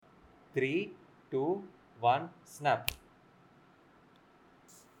3, 2, 1, snap.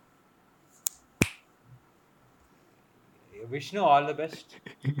 Vishnu, all the best.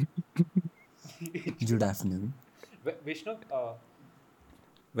 Good afternoon. Vishnu,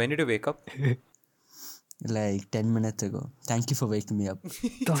 when did you wake up? Like 10 minutes ago. Thank you for waking me up.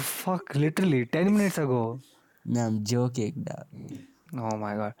 The fuck? Literally 10 minutes ago. No, I'm joking. Oh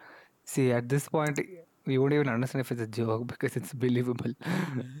my god. See, at this point, we won't even understand if it's a joke because it's believable.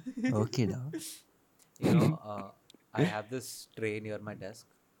 Okay, da. I have this tray near my desk,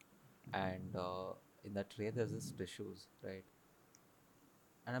 and in that tray there's this tissues, right?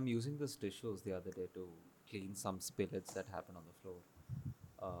 And I'm using these tissues the other day to clean some spillage that happened on the floor.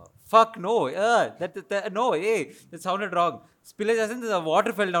 Fuck no! No! Hey, that sounded wrong. Spillage as in the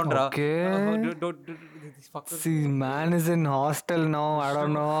water fell down, bro. Okay. These fuckers. See, man is in hostel now. I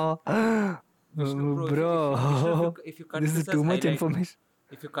don't know. Vishnu, bro, Bro, if you cut this is this as too much highlight, no. information.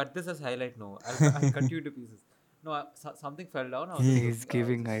 If you cut this as highlight, no, I'll cut you to pieces. No, something fell down. I was He's just,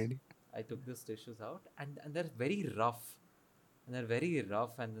 giving ID. I took these tissues out, and they're very rough, and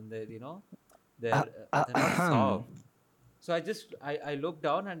then they're not soft. So I looked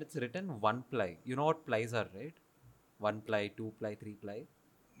down, and it's written 1 ply. You know what plies are, right? 1 ply, 2 ply, 3 ply.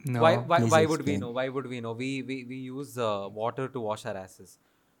 No. Please Why would we explain. know? Why would we know? We use water to wash our asses.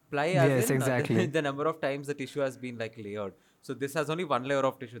 Ply Yes, as in exactly. the number of times the tissue has been like layered. So this has only one layer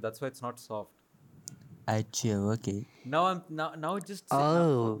of tissue. That's why it's not soft. Achoo, okay. Now it just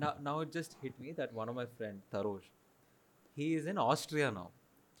Oh. now it just hit me that one of my friend Tarosh, he is in Austria now.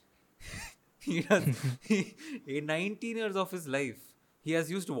 he does in 19 years of his life he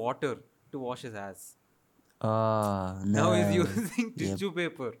has used water to wash his ass. Oh, no. Now he's using Yep. tissue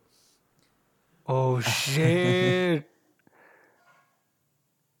paper. Oh shit.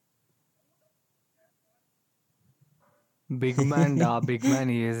 Big man, da, big man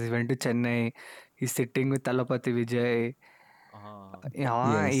he is. He went to Chennai. He's sitting with Talapati Vijay.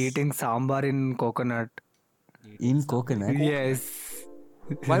 Yeah, Yes. eating sambar in coconut. In coconut? Yes.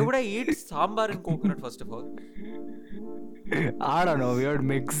 Why would I eat sambar in coconut first of all? I don't know, weird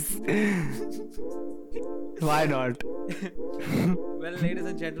mix. Why not? Well, ladies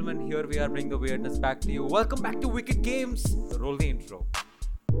and gentlemen, here we are bringing the weirdness back to you. Welcome back to Wicked Games. Roll the intro.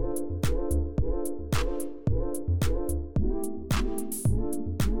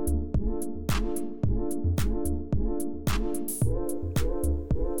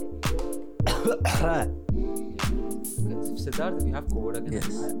 Siddharth, if you have COVID again, Yes.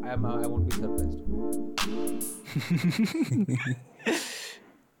 I won't be surprised.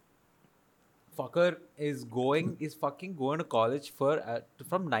 Fucker is fucking going to college for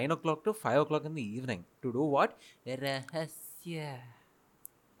from 9 o'clock to 5 o'clock in the evening. To do what? Rahasya.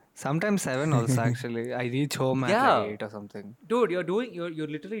 Sometimes 7 also actually. I reach home at Yeah. like 8 or something. Dude, you're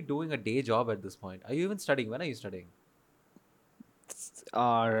literally doing a day job at this point. Are you even studying? When are you studying?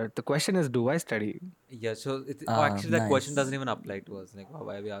 The question is, do I study? Yeah, so actually that question Nice. doesn't even apply to us. Like,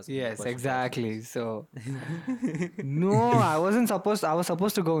 why are we asking? the Yes, question to exactly. ourselves? So no, I was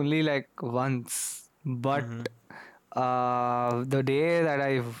supposed to go only like once. But the day that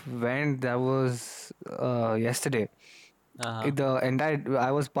I went, that was yesterday.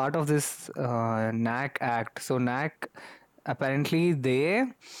 I was part of this NAC act. So NAC, apparently they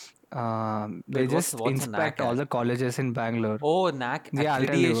Wait, just what's a inspect NAC all act? the colleges in Bangalore. Oh, NAC Yeah,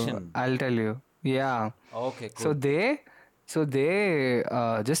 accreditation. I'll tell you. Yeah. Okay, cool. So they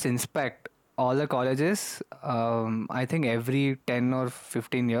just inspect all the colleges. I think every 10 or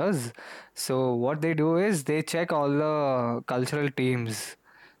 15 years. So what they do is they check all the cultural teams,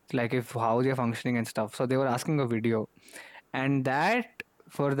 like if how they're functioning and stuff. So they were asking a video, and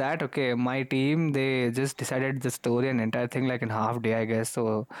for that, okay, my team, they just decided the story and entire thing like in half day, I guess.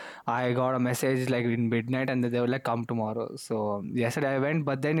 So I got a message like in midnight, and they were like, come tomorrow. So yesterday I went,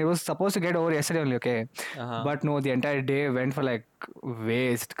 but then it was supposed to get over yesterday only, okay. But no, the entire day went for like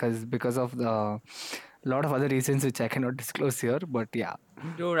waste because of the lot of other reasons which I cannot disclose here. But yeah,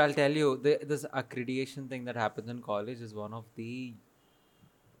 Dude, I'll tell you, this accreditation thing that happens in college is one of the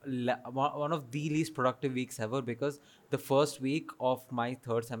least productive weeks ever, because the first week of my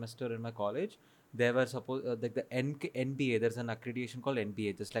third semester in my college, there were supposed like the NBA, there's an accreditation called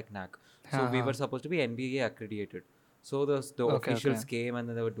NBA, just like NAC. So we were supposed to be NBA accredited. So the Okay, officials okay. came, and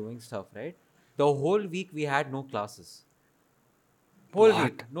then they were doing stuff, right? The whole week we had no classes. Whole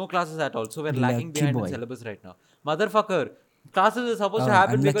week, no classes at all. So we're lagging Lucky behind boy. in syllabus right now. Motherfucker, classes are supposed to Oh,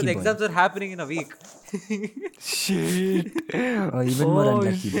 happen because unlucky boy. exams are happening in a week. shit. Oh, even more Oh,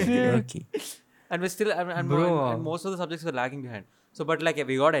 unlucky boy. shit. Okay. And we're still, Bro. and most of the subjects were lagging behind. So, but like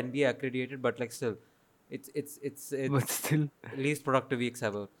we got NBA accredited, but like still, it's But still, least productive weeks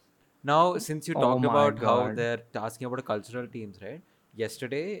ever. Now, since you Oh talked my about how god. they're asking about cultural teams, right?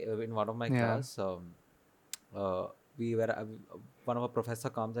 Yesterday, in one of my Yeah. class, uh, we were one of our professor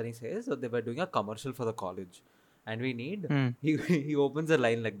comes and he says that they were doing a commercial for the college, and we need Hmm. he opens a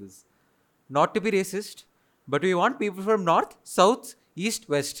line like this: not to be racist, but we want people from north, south, east,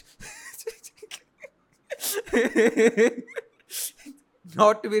 west.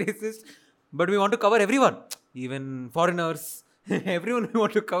 Not to be racist, but we want to cover everyone, even foreigners, everyone we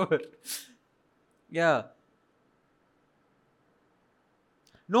want to cover. Yeah.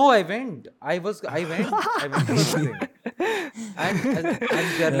 No, I went. I went. I went for the thing. And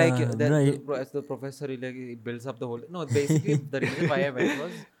they're like Bro, as the professor he, like he builds up the whole. No, basically the reason why I went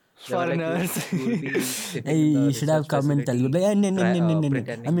was they were like Foreigners. you will be hey, sitting in the you should have research come and tell me, facility, like, no, no, no, no, no, no.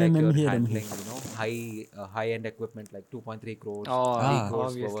 pretending like I'm you're here, I'm here. handling high end equipment like 2.3 crores, Oh, 3 Ah,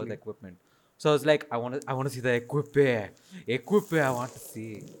 crores worth obviously. equipment. So I was like, I want to see the equip. I want to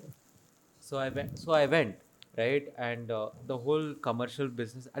see. So I went, right, and the whole commercial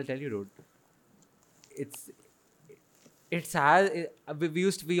business. I'll tell you, dude. It's it's as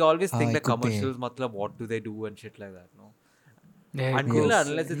we always ah, think like equipe. commercials matlab what do they do and shit like that, no, Yeah, until equip. Yes.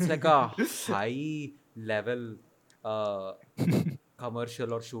 unless it's like a high level uh,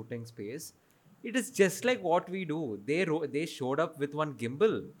 commercial or shooting space, it is just like what we do. They showed up with one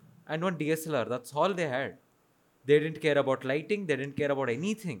gimbal and one DSLR. That's all they had. They didn't care about lighting, they didn't care about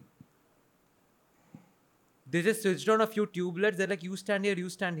anything. They just switched on a few tubelets. They're like, you stand here, you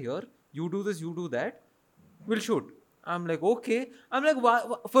stand here, you do this, you do that, we'll shoot. I'm like, okay. I'm like,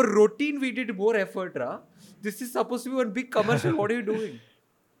 for routine, we did more effort, ra. This is supposed to be one big commercial. What are you doing?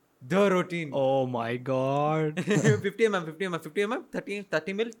 The routine. Oh my god. 50 mm, 50 mm, 50 mm,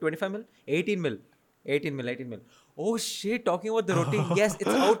 30 mil, 25 mil, 18 mil, 18 mil, 18 mil. Oh shit, talking about the routine. Yes, it's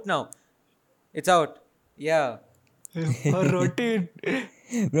out now. It's out. Yeah. For routine.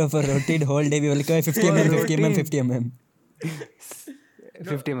 Bro, for rotate whole day, we will go 50 For mm, 50 mm, routine. 50 mm.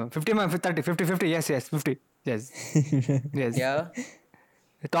 50 mm. 50 mm, 30, 50, 50. Yes, yes, 50. Yes. Yes. Yeah.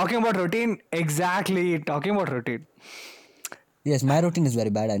 Talking about routine. Exactly. Talking about routine. Yes, my routine is very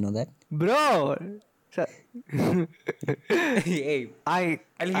bad, I know that. Bro. So- Hey, I,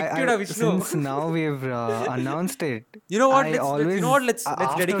 I'll hit you, da, Vishnu. since now we've announced it. You know what? I Let's you know always, what? Let's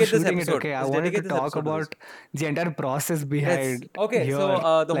after dedicate this shooting it, episode. okay, I Let's wanted to dedicate this talk episode to this. about the entire process Let's behind okay. So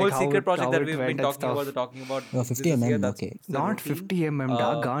here, the like whole secret project how that it we've went been and talking stuff. about Oh, this 50 is here. mm, That's okay. it's the Not routine. 50 mm,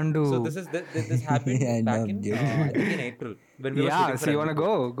 da So gandu. this happened I know, back in dude. I think in April when we were Yeah, shooting for so you wanna Enduku.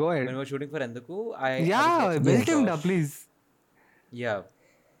 go? Go When ahead. we were shooting for Enduku, I was Yeah, watching build this him, Yes. da, please. yeah.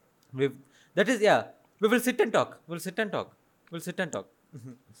 We've that is yeah. We will sit and talk. We'll sit and talk. We'll sit and talk.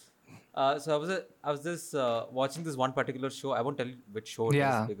 So I was just watching this one particular show. I won't tell you which show it is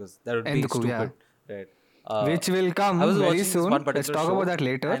Yeah, because that would be Enduku, yeah. stupid, right? Uh, Which will I was come very watching this one soon. Let's particular talk about show, that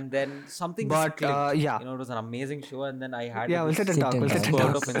later. and then something just But clicked. yeah, You know, it was an amazing show, and then I had yeah, we'll sit this and Sit talk. and We'll sit talk, and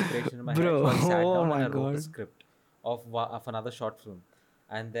spurt talk. of yes. inspiration in my head. Bro, So I sat oh down and my I wrote a god. script of another short film,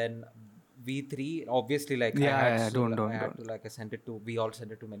 and then we three obviously like Yeah, yeah, don't, I don't, had don't. to like I sent it to we all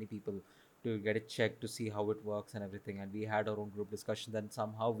sent it to many people to get it checked to see how it works and everything, and we had our own group discussion. Then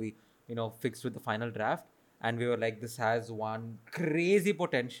somehow we fixed with the final draft, and we were like, this has one crazy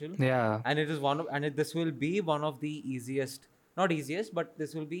potential, Yeah, and it is this will be one of the easiest, not easiest, but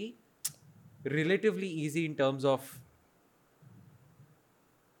this will be relatively easy in terms of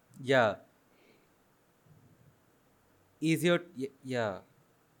yeah easier yeah.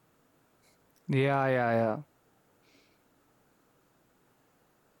 yeah, yeah, yeah.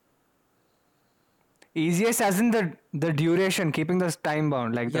 Easiest as in the duration, keeping the time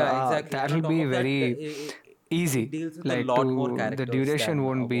bound. Like the Yeah, exactly. And that'll on top be of that, very it easy. deals with a Like lot more to the characters duration than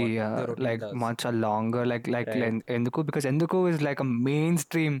won't what be the routine like does, much longer. Like right? Enduku, because Enduku is like a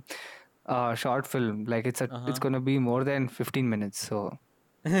mainstream short film. Like it's Uh gonna be more than 15 minutes. So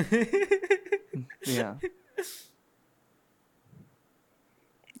huh. yeah.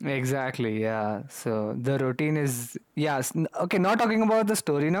 Exactly, yeah. So the routine is okay. Not talking about the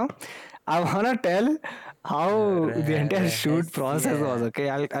story now. I wanna tell how the entire shoot process was. Rahasya. Okay,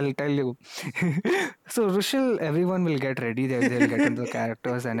 I'll tell you. So Rushil, everyone will get ready. They'll get into the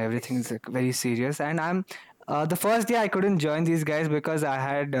characters and everything is like very serious. And I'm the first day I couldn't join these guys because I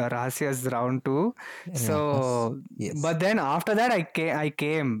had Rahasya's round two. Rahas. So, Yes. but then after that I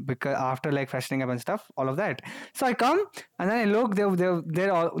came because after like freshening up and stuff, all of that. So I come and then I look,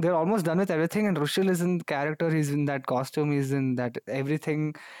 they're almost done with everything, and Rushil is in character. He's in that costume. He's in that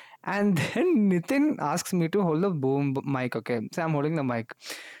everything. And then Nitin asks me to hold the boom mic. Okay, so I'm holding the mic,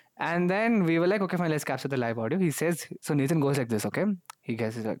 and then we were like, okay, fine, let's capture the live audio. He says, so Nitin goes like this. Okay,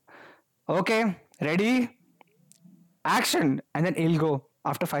 he's like, okay, ready, action, and then he'll go.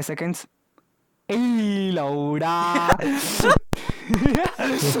 After 5 seconds, hey, louda.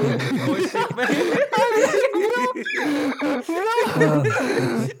 Oh shit, man. Bro,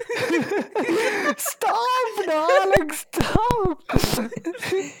 stop, dog, stop.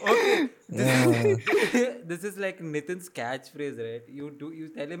 Okay, this Yeah. is this is like Nitin's catchphrase, right? You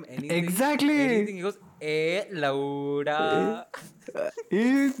tell him anything, Exactly. he goes, "Eh, lauda."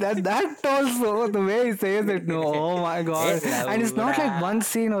 That also the way he says it. No, oh my Eh, god! And it's not like lauda. one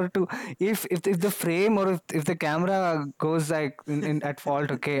scene or two. If the frame or if the camera goes like in at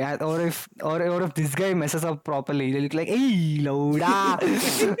fault, okay, or if this guy messes up properly, they look like hey Lauda.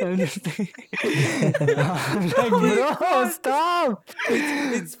 I'm just I'm like, Oh my bro, god! stop.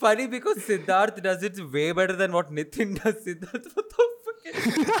 It's funny because Siddharth does it way better than what Nitin does. Siddharth, what the fuck?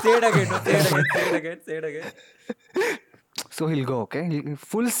 Say it again. No, say it again. Say it again. Say it again. So he'll go, okay?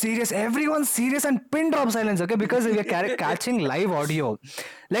 Full serious, everyone's serious and pin drop silence, okay? Because we are catching live audio.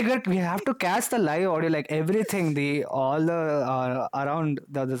 Like we have to catch the live audio, like everything, all the around,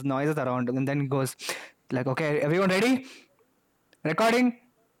 the noises around. And then it goes, like, okay, everyone ready? Recording?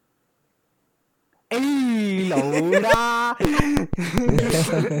 Hey, louda!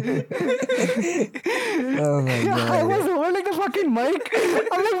 Oh my I was god. holding the fucking mic.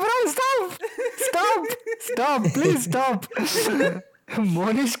 I'm like, bro, stop! Stop! Stop! Please stop!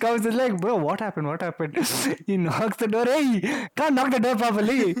 Monish comes and like, bro, what happened? What happened? He knocks the door. Hey, can't knock the door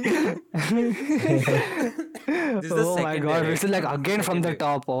properly. This is the Oh my second god, day, this right? is like again from Second the day.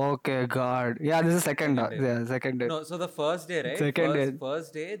 top. Okay, god. Yeah, this is second. Second day. Yeah, second day. No, so the first day, right? Second day.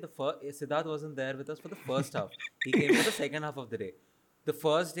 First day, Siddharth wasn't there with us for the first half. He came for the second half of the day. The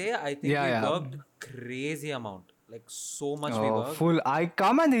first day, I think Yeah, we yeah. worked crazy amount, like so much we Oh, worked. full. I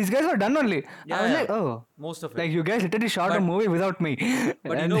come and these guys are done only. I Yeah, was yeah, like, oh, most of it. like you guys literally shot a But- movie without me. But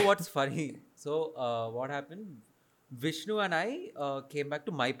you And know what's funny? So what happened? Vishnu and I came back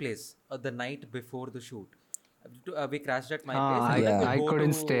to my place the night before the shoot. We crashed at my place, and Yeah. we'll I go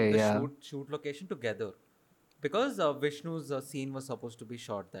couldn't to stay. the Yeah. shoot location together because Vishnu's scene was supposed to be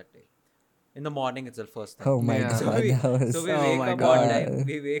shot that day in the morning itself, first thing. Oh my Yeah. So god. we That was. so we Oh wake my up on God. time.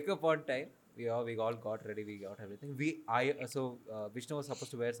 We wake up on time. We all got ready. We got everything. Vishnu was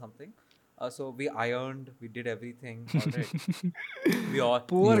supposed to wear something. So we ironed. We did everything. All right. We all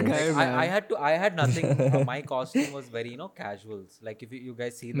Poor Yes. guy, like man. I had nothing. My costume was very casuals. Like if you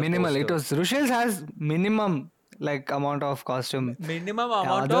guys see the Minimal. It poster, was Rushel's has minimum like amount of costume. minimum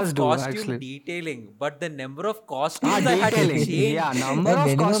amount Others of do costume actually. detailing, but the number of costumes I had to Detailing. change. Yeah, number Yeah, of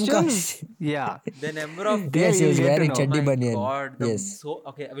minimum costumes. cost. Yeah. The number of Yes, he you'll was get to wearing know. oh chaddi my banyan. god, Yes. so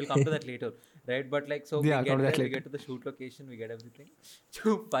okay, I will come to that later, right? But like, so Yeah, we come get to that there, we later. get to the shoot location, we get everything.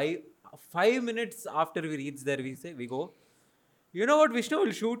 So 5 minutes after we reach there, we go. You know what, Vishnu?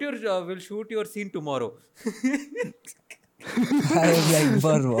 We'll shoot your scene tomorrow. I was like,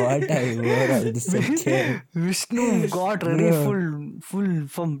 for what I wore all this again. Vishnu got ready Bro. full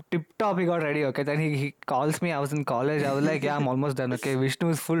from tip top. He got ready. Okay, then he calls me. I was in college. I was like, yeah, I'm almost done. Okay, Vishnu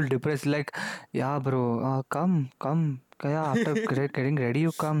is full depressed. Like, yeah, bro, come. Yeah, after getting ready,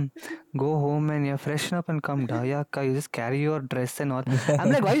 you come, go home and yeah, freshen up and come. Da, yeah, you just carry your dress and all. I'm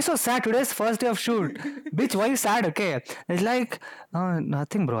like, why you so sad? Today's first day of shoot, bitch. Why you sad? Okay, it's like,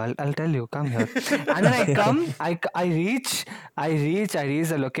 nothing, bro. I'll tell you. Come here. And then I come. I reach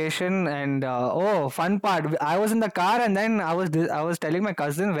the location and oh, fun part. I was in the car and then I was telling my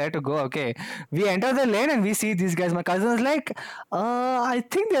cousin where to go. Okay, we enter the lane and we see these guys. My cousin was like, I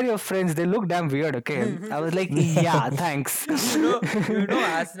think they're your friends. They look damn weird. Okay, I was like, yeah, thanks. As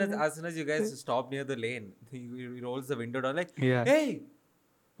soon as you guys stop near the lane, he rolls the window down like, Yeah. hey,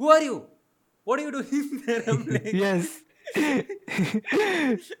 who are you? What are you doing there? I'm like, Yes.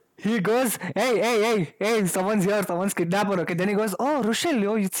 He goes, hey, someone's here, someone's kidnapper. Okay, then he goes, oh, Rushel,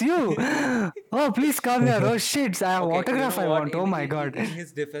 yo, it's you. Oh, please come here. Oh, shit, I have okay, autograph I what? want. Oh my god. In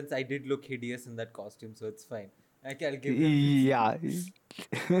his defense, I did look hideous in that costume, so it's fine. I'll give him. Yeah. I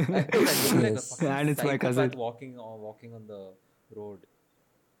look like a Yes. fucking And it's my cousin. psychopath walking on the road.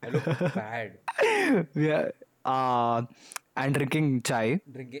 I look bad. Yeah. And drinking chai.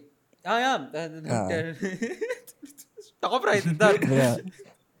 Drinking. Ah, yeah. Stop right there.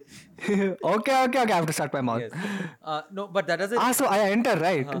 Yeah. Okay. I have to start my mouth. Yes. No, but that doesn't. So I enter,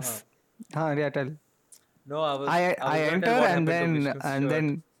 right? Uh-huh. Yeah, tell. No, I was. I gonna enter tell what and happened to Vishnu's shirt.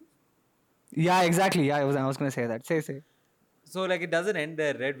 then. Yeah, exactly. Yeah, I was gonna say that. Say. So like it doesn't end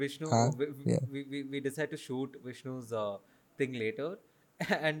there, right? Vishnu, Huh? we, Yeah. we decide to shoot Vishnu's thing later,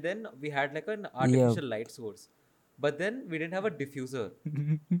 and then we had like an artificial light source, but then we didn't have a diffuser.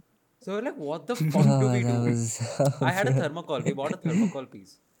 So we're like, what the fuck do we that do? was. I had a thermocol. We bought a thermocol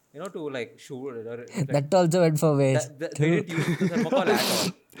piece. to like shoot or reflect. That also went for waste. They didn't use the thermocol at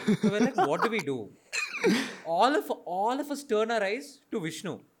all. So we're like, what do we do? All of us turn our eyes to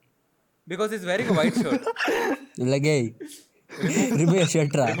Vishnu because he's wearing a white shirt. Like, hey, Remove remove your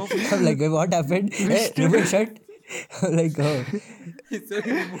shirt, ra. remove his I'm like, "Hey, what happened? Hey, remove your shirt." I'm like, oh. So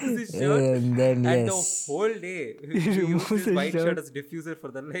he removes his shirt, And then, and the yes. whole day he used removes his his white shirt shirt. as diffuser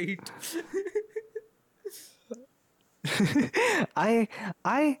for the light. I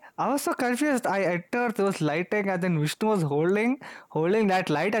was so confused. I entered, there was lighting, and then Vishnu was holding that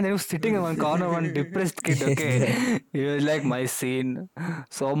light, and then he was sitting in one corner, one depressed kid. Okay, he was like, my scene,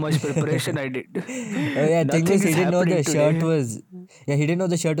 so much preparation I did. Oh yeah, thing Nothing is, he is didn't know the happening shirt today. was. Yeah, he didn't know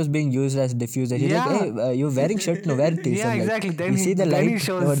the shirt was being used as diffuser. He's like, Yeah. hey, you're wearing shirt? No, wear this. Yeah, I'm like, exactly. you see the Then he light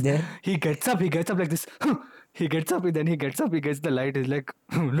over shows, there? he gets up like this. He gets up, then he gets up, he gets the light. He's like,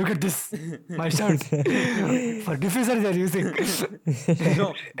 look at this, my shirt. For diffuser they're using.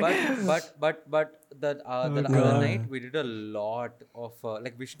 No, but the Oh other god. night we did a lot of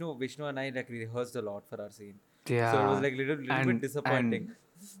like Vishnu and I like rehearsed a lot for our scene. So it was Yeah. like little bit And disappointing.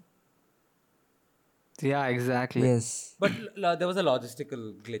 yeah, exactly. Yes. But there was a logistical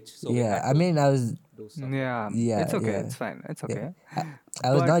glitch, so we Yeah, had I to mean, I was. do stuff. Yeah, Yeah, it's okay. yeah. It's fine. It's Yeah. okay.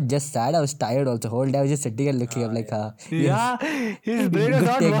 I was But not just sad, I was tired also. Whole day I was just sitting and looking. I'm like, Yeah. yes. yeah, his brain is Good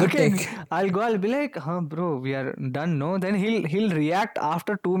not take, good working. take. I'll be like, huh, bro, we are done. No, then he'll react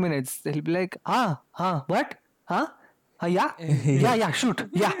after 2 minutes. He'll be like, what? Huh? Yeah, shoot.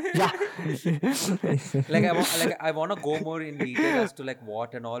 Yeah. Like I want to go more in detail as to like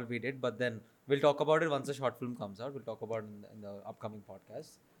what and all we did, but then we'll talk about it once the short film comes out. We'll talk about it in the upcoming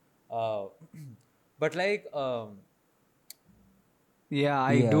podcast. Uh, but like Yeah,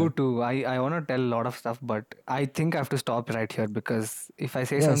 I Yeah. do too. I want to tell a lot of stuff, but I think I have to stop right here because if I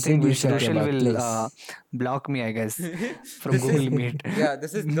say Yeah, something, Sid, you shut your Vishal mouth, will please. block me, I guess, from this is Google Meet. yeah,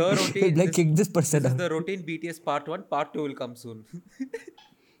 this is the routine. Like, kick this person This is out. the routine BTS part 1. Part 2 will come soon.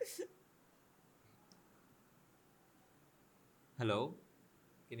 Hello,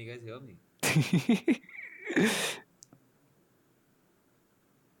 can you guys hear me?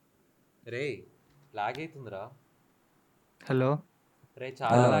 Ray lag అవుతుందిరా Hello? రే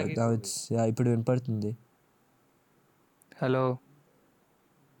చాలా lag Now అవుతుంది it's, yeah, ఇప్పుడు వినపడుతుంది. Hello?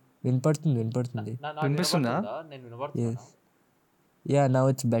 వినపడుతుంది. నాకు వినిపిస్తుందా? వినబడుతుందా నేను వినబడుతున్నానా Yes. Yeah, now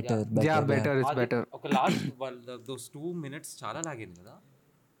it's better. Yeah. Better. Yeah, better. It's అది better. ఒక లాస్ట్ దోస్ 2 minutes చాలా లాగింది కదా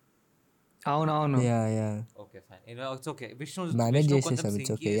అవును. Yeah. Okay fine it's okay Vishnu Manage కొంచెం చేసేసాం, it's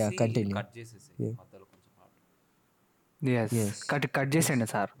సింక్ okay. Yeah, చేసి continue. కట్ చేసేసి Yeah. మధ్యలో కొంచెం పాటు Yes. Yes. కట్ చేసేయండి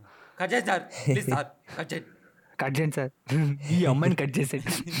సార్. కట్ చేయండి సార్ ప్లీజ్ సార్ కట్ చేయండి కట్ చేయండి సార్. ఈ అమ్మాయిని కట్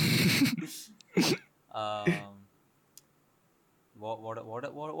చేసేయండి.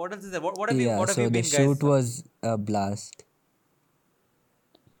 what else is there? What have you Yeah, what have so you the been shoot guys was a blast.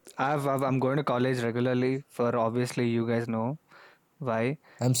 I'm going to college regularly for obviously you guys know why.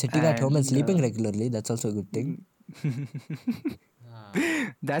 I'm sitting at home and And sleeping regularly. That's also a good thing.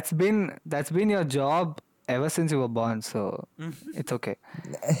 that's been your job ever since you were born, so it's okay.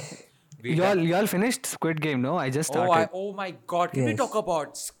 we done- Y'all finished Squid Game, no? I just oh started. oh my god, can we Yes. talk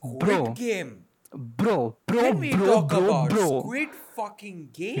about Squid Bro. Game? Bro, Can we talk about bro. Squid fucking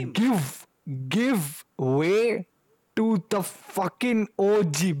Game? Give way to the fucking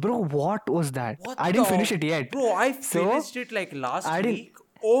OG, bro. What was that? What I didn't the- finish it yet. Bro, I So, finished it like last I didn't- week.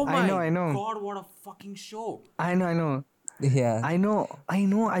 Oh I my know. god, what a fucking show. I know. Yeah. I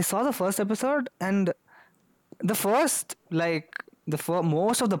know. I saw the first episode, and the first, like,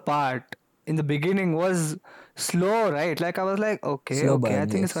 most of the part in the beginning was slow, right? Like, I was like, okay, Slow I burn,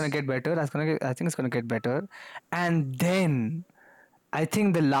 think it's gonna yes. get better. I think it's gonna get better. And then, I think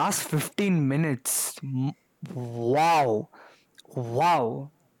the last 15 minutes, wow.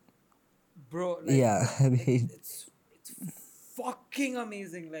 Bro, like, Yeah, I mean, it's fucking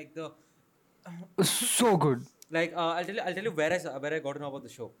amazing. Like the So good. like I'll tell you where I got to know about the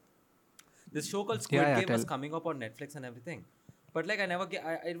show. This show called Squid Yeah, Game was tell. coming up on Netflix and everything, but like I never get.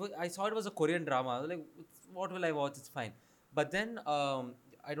 I saw it was a Korean drama. I was like, what will I watch? It's fine. But then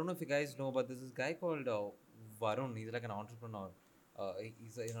I don't know if you guys know, but there's this guy called Varun. He's like an entrepreneur.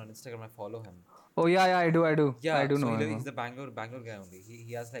 He's on Instagram. I follow him. Oh yeah, I do. Yeah, I do so know. he's the Bangalore guy only.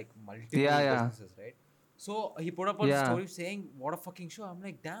 He has like multiple Yeah. businesses, right? So he put up a Yeah. story saying, "What a fucking show!" I'm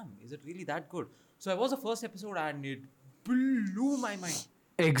like, "Damn, is it really that good?" So I was the first episode and it blew my mind.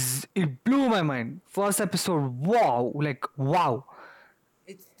 It blew my mind. First episode, wow.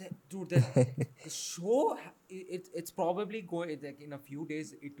 It's dude, the show. It's probably going like in a few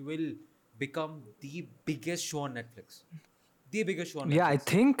days. It will become the biggest show on Netflix. the biggest show on Yeah, I Netflix.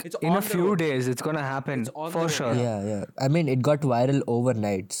 think It's in a on the few road. days it's gonna happen It's on the for road. sure. Yeah. Yeah. I mean, it got viral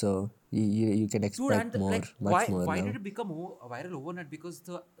overnight, so you can Dude, expect and more, like, much more why did now. it become viral overnight? Because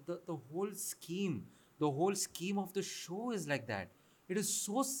the whole scheme of the show is like that. It is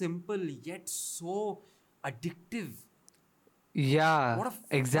so simple yet so addictive. Yeah, What a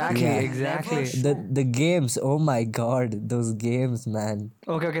exactly, Yeah. clever exactly. The show. the games, oh my god, those games, man.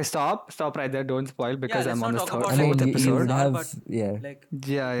 Okay, stop right there. Don't spoil Yeah, because let's I'm on not the talk third, about I like mean, fourth what the you games would episode. are, have, but yeah. like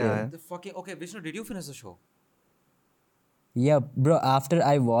Yeah, Yeah. yeah. the fucking okay, Vishnu, did you finish the show? Yeah, bro, after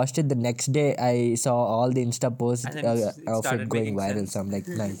I watched it the next day, I saw all the Insta posts And then it of it started going making viral. sense. So I'm like,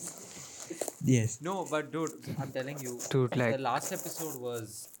 nice. Yes. No, but dude, I'm telling you, Dude, the like, last episode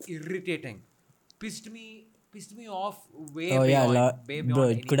was irritating. Pissed me off Oh, yeah, way bro,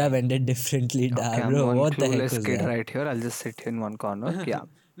 beyond it any could have line. ended differently, okay, I'm bro. one What the heck clueless was kid that? right here. I'll just sit in one corner. Yeah.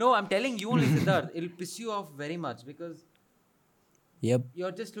 No, I'm telling you only, Siddharth. It'll piss you off very much because Yep.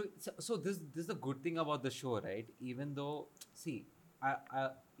 you're just so this is the good thing about the show, right? Even though, see,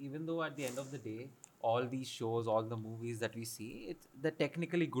 even though at the end of the day, all these shows, all the movies that we see, they're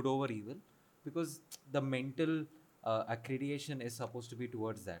technically good over evil because the mental accreditation is supposed to be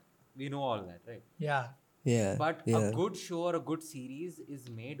towards that. We know all that, right? Yeah. Yeah. But a Yeah. good show or a good series is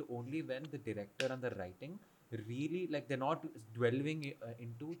made only when the director and the writing really, like, they're not dwelling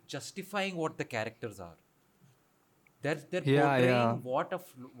into justifying what the characters are. They're Yeah, portraying yeah.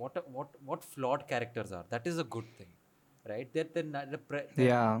 what flawed characters are. That is a good thing, right? They're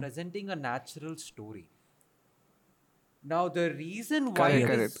Yeah. presenting a natural story. Now the reason why Correct, it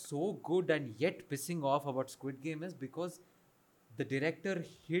is correct. so good and yet pissing off about Squid Game is because the director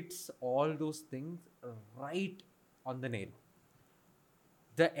hits all those things right on the nail.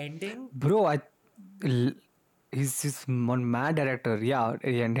 The ending, Bro, l- he's one mad director. Yeah,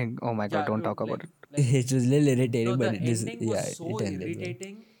 the ending. Oh my god, yeah, don't dude, talk about it. It was a little no, irritating, but the it is, ending was yeah, so it ended well.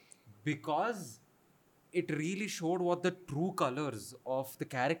 irritating because it really showed what the true colors of the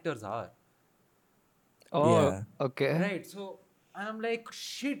characters are. Oh, Yeah. okay. Right. So, and I'm like,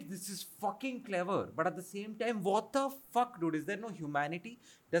 shit, this is fucking clever. But at the same time, what the fuck, dude? Is there no humanity?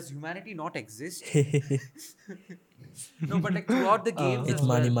 Does humanity not exist? No, but like throughout the games It's as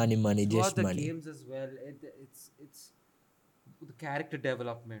money, well. money, money, Throughout just the money. games as well, it's the character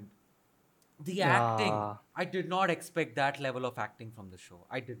development, the Yeah. acting. I did not expect that level of acting from the show.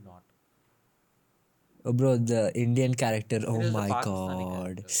 I did not. Oh, bro, the Indian character. Oh It is the my Pakistani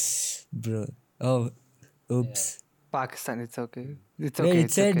god. character. Bro. Oh, oops. Pakistan, it's okay. It's Wait, okay. it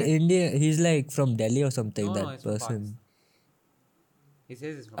It's said okay. India. He's like from Delhi or something, No, that he's from person. Pakistan. He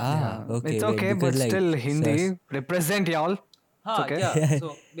says he's from Ah, Yeah, okay, it's wait, okay, because but like, still search, Hindi represent y'all. It's okay. Yeah.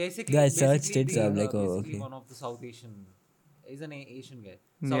 So I searched it, so I'm like, oh, basically okay. one of the South Asian. He's an Asian guy.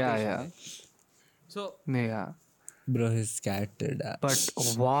 South Yeah, Asian yeah, guy. So yeah. Bro, his character. But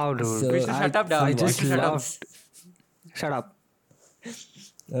wow, dude, So, Vishnu, shut up, I dog. just Vishnu, shut up. loved. Shut up.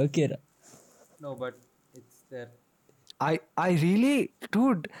 Okay. No, but it's there. I really,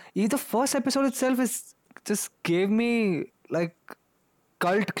 dude. The first episode itself is just gave me like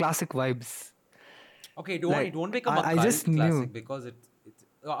cult classic vibes. Okay, Like, it won't become a I cult just knew. classic because it's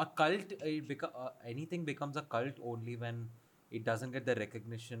a cult. Anything becomes a cult only when it doesn't get the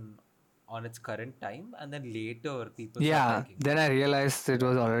recognition on its current time, and then later people start Yeah. liking it. Then I realized it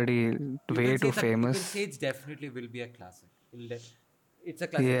was already You way can say too you can famous. say it definitely will be a classic. It's a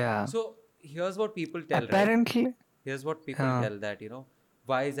classic. Yeah. So here's what people tell, right? Apparently, Here's what people Huh. tell that,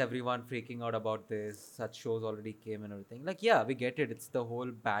 why is everyone freaking out about this? Such shows already came and everything. Like, yeah, we get it. It's the whole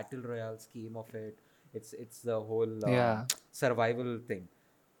battle royale scheme of it. It's the whole Yeah. survival thing.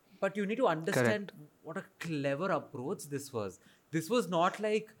 But you need to understand what a clever approach this was. This was not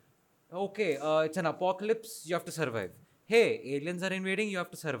like, okay, it's an apocalypse, you have to survive. Hey, aliens are invading, you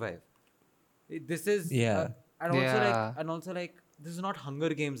have to survive. This is Yeah. and also like this is not Hunger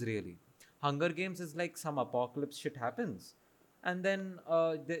Games really. Hunger Games is like some apocalypse shit happens, and then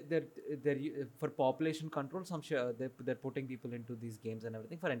they're for population control. They're putting people into these games and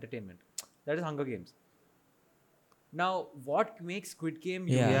everything for entertainment. That is Hunger Games. Now, what makes Squid Game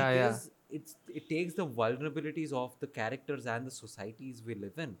unique Yeah. is it takes the vulnerabilities of the characters and the societies we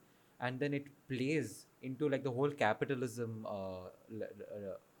live in, and then it plays into like the whole capitalism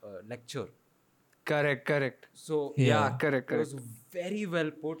lecture. correct. So Yeah, Yeah. correct. it was very well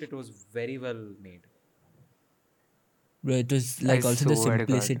put. It was very well made. Bro, it was like also the swear to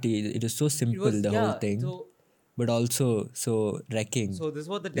God. simplicity. It was so It simple, was the whole thing, but also so wrecking. So this is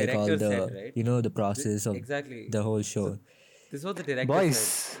what the Like all director the, said, right? the process of Exactly. the whole show. So this is what the director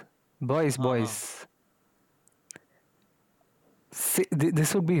said. Boys. See,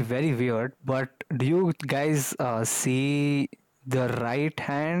 this would be very weird, but do you guys see the right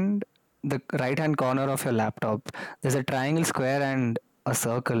hand corner of your laptop. There's a triangle, square, and a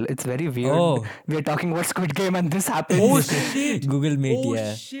circle. It's very weird. Oh. We're talking about Squid Game, and this happens. Oh shit! Google Meet, Oh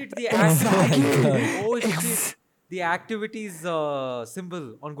yeah. shit! The Exactly. Oh shit! The activities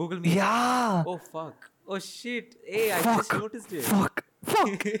symbol on Google Meet. Yeah. Oh fuck! Oh shit! Hey, I Fuck. just noticed it. Fuck.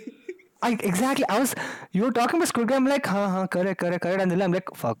 Exactly. You were talking about Squid Game, I'm like, correct. And then I'm like,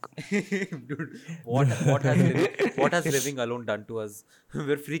 fuck. Dude, what has living alone done to us?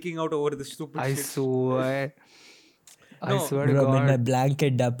 We're freaking out over this stupid I shit. swear. I No, swear to Bro, I'm in my God.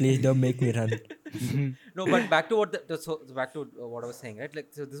 blanket, please don't make me run. No, but back to what back to what I was saying, right? Like,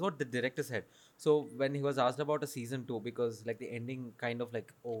 so this is what the director said. So when he was asked about a season 2, because like the ending kind of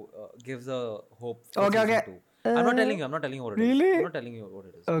like gives a hope for Okay, season okay. 2. I'm not telling you what it is. Really? I'm not telling you what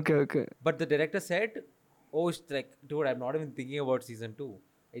it is. Okay. But the director said, "Oh, it's like, dude, I'm not even thinking about season 2.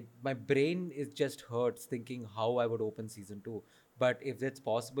 My brain is just hurts thinking how I would open season 2. But if it's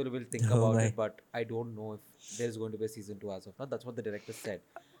possible, we'll think Oh about my. it. But I don't know if there's going to be a season 2 as of now." That's what the director said.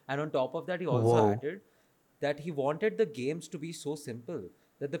 And on top of that, he also Whoa. added that he wanted the games to be so simple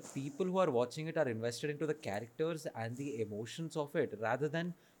that the people who are watching it are invested into the characters and the emotions of it, rather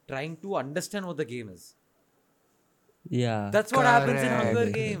than trying to understand what the game is. Yeah. That's what happens in Correct. Hunger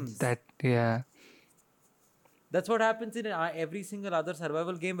Makes Games. Yeah. That's what happens in every single other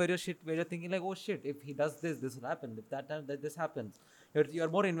survival game where you're thinking like, oh shit, if he does this, this will happen. If that time that this happens, you're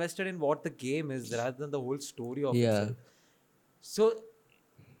more invested in what the game is rather than the whole story of Yeah. itself. So,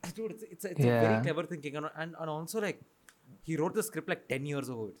 dude, it's a very Yeah. clever thinking, and also like he wrote the script like 10 years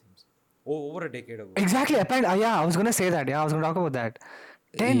ago, it seems. Over a decade ago. Exactly. Yeah, I was gonna say that. Yeah, I was gonna talk about that.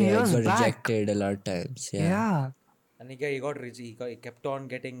 10 Yeah, years it got back. rejected a lot of times. Yeah. Yeah. And he kept on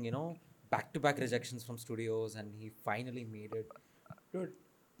getting, back-to-back rejections from studios, and he finally made it. Dude,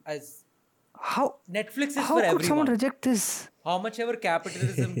 as How Netflix is how for could someone everyone. reject this? How much ever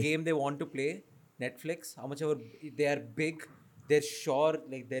capitalism game they want to play, Netflix, how much ever they are big, they're sure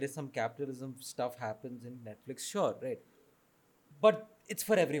like there is some capitalism stuff happens in Netflix, sure, right? But it's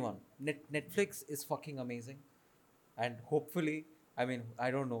for everyone. Netflix is fucking amazing, and hopefully, I mean,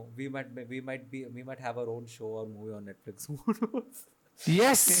 I don't know, we might have our own show or movie on Netflix. Who knows?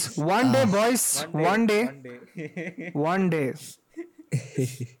 Yes, one day, boys. One day. One day.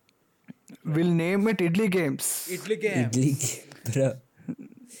 We'll name it Idli Games. Idli Games. Idli, bro.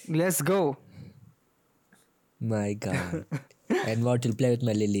 Let's go. My God. And what will play with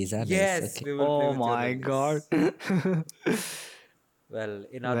my lilies? Huh? Yes, Nice. Okay. we will play Oh with your my ladies. God. Well,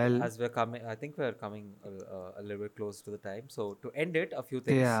 as we're coming, I think we're coming a little bit close to the time. So to end it, a few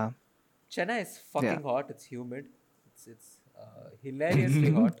things. Yeah. Chennai is fucking hot. It's humid. It's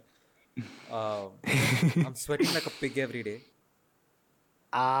hilariously hot. I'm sweating like a pig every day.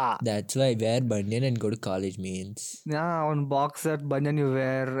 That's why wear bunion and go to college means. Yeah, on box that bunion you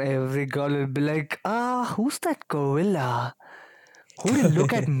wear, every girl will be like, who's that gorilla? Who will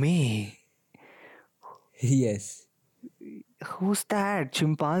look at me? Yes. Who's that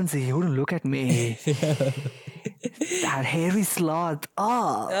chimpanzee? Who will look at me? That hairy sloth.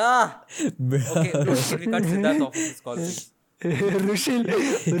 Bro. Okay, dude, can we cut Siddharth off of this call, please?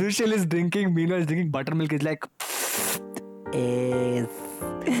 Rushil is drinking, meanwhile he's drinking buttermilk. He's like, yes.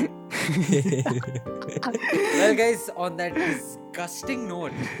 Well, guys, on that disgusting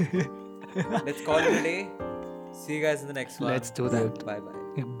note, let's call it a day. See you guys in the next one. Let's do that. Bye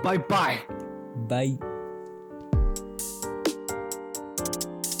bye. Bye-bye. Bye.